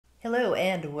Hello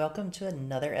and welcome to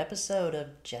another episode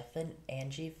of Jeff and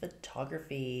Angie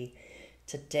Photography.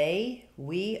 Today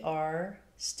we are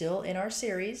still in our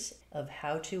series of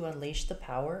how to unleash the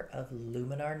power of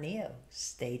Luminar Neo.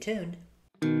 Stay tuned.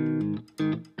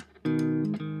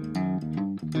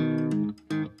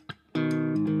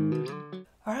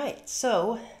 Alright,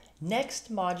 so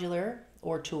next modular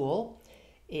or tool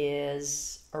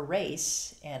is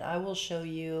Erase, and I will show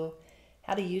you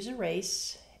how to use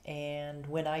Erase and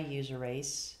when I use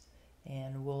Erase,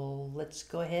 and let's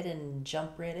go ahead and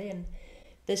jump right in.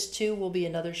 This too will be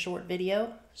another short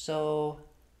video, so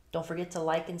don't forget to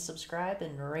like and subscribe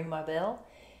and ring my bell,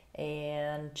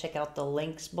 and check out the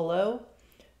links below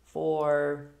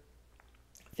for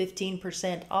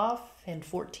 15% off and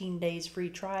 14 days free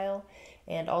trial,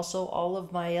 and also all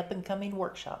of my up and coming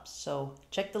workshops. So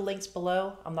check the links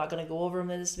below. I'm not going to go over them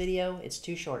in this video, it's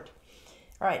too short.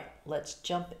 All right, let's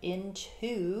jump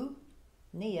into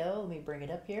Neo. Let me bring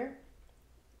it up here.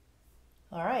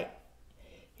 All right,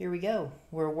 here we go.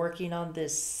 We're working on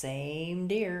this same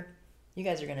deer. You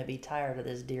guys are going to be tired of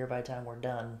this deer by the time we're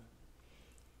done.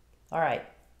 All right,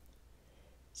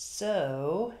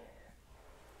 so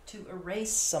to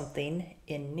erase something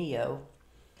in Neo,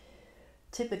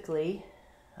 typically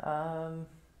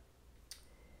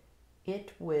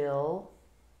it will,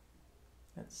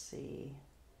 let's see,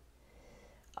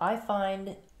 I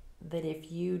find that if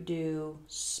you do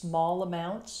small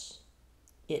amounts,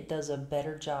 it does a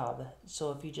better job.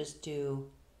 So if you just do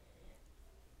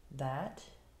that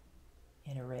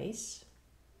and erase,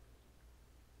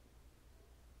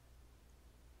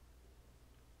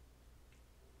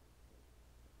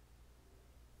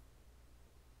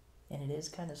 and it is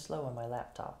kind of slow on my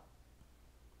laptop.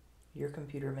 Your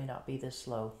computer may not be this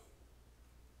slow.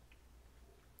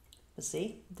 But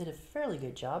see, did a fairly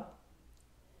good job.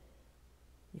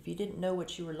 If you didn't know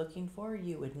what you were looking for,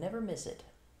 you would never miss it.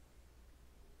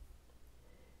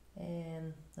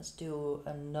 And let's do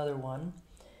another one.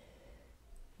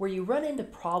 Where you run into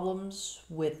problems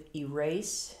with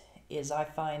erase is I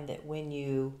find that when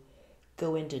you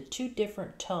go into two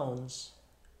different tones,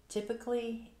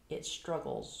 typically it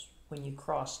struggles when you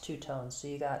cross two tones. So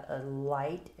you got a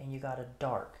light and you got a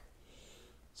dark.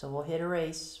 So we'll hit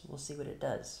erase, we'll see what it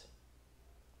does.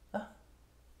 Oh,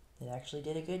 it actually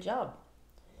did a good job.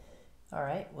 All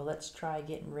right, well, let's try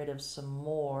getting rid of some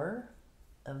more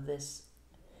of this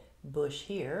bush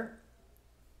here.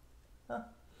 Huh,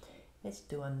 it's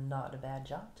doing not a bad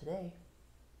job today.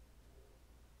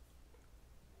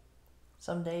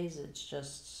 Some days it's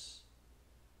just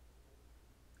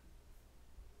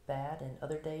bad and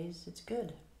other days it's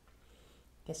good.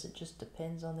 Guess it just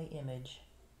depends on the image.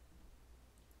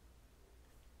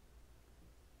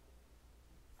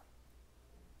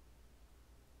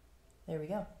 There we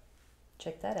go.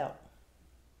 Check that out.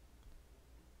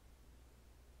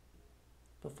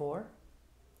 Before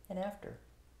and after.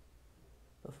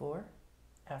 Before,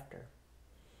 after.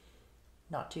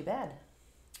 Not too bad.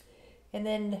 And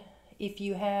then if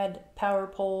you had power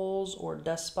poles or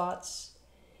dust spots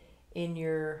in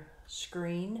your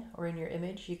screen or in your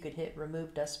image, you could hit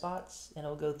remove dust spots and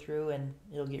it'll go through and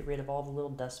it'll get rid of all the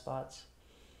little dust spots.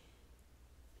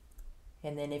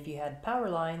 And then if you had power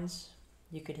lines,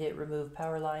 you could hit remove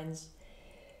power lines.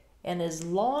 And as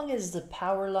long as the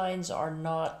power lines are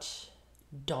not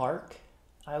dark,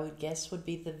 I would guess would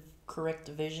be the correct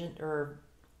vision or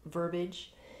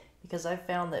verbiage, because I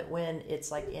found that when it's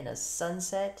like in a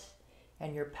sunset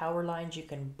and your power lines, you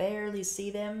can barely see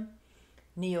them,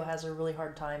 Neo has a really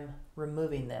hard time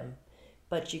removing them.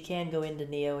 But you can go into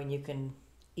Neo and you can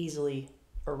easily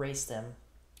erase them.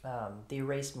 The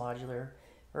erase modular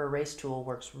or erase tool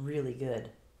works really good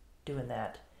doing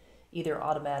that, either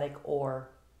automatic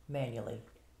or manually.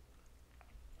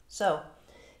 So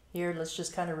here, let's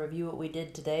just kind of review what we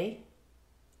did today,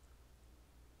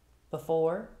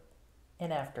 before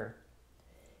and after,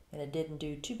 and it didn't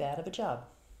do too bad of a job.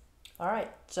 All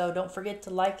right, so don't forget to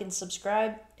like and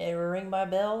subscribe and ring my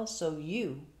bell so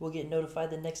you will get notified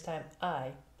the next time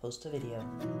I post a video.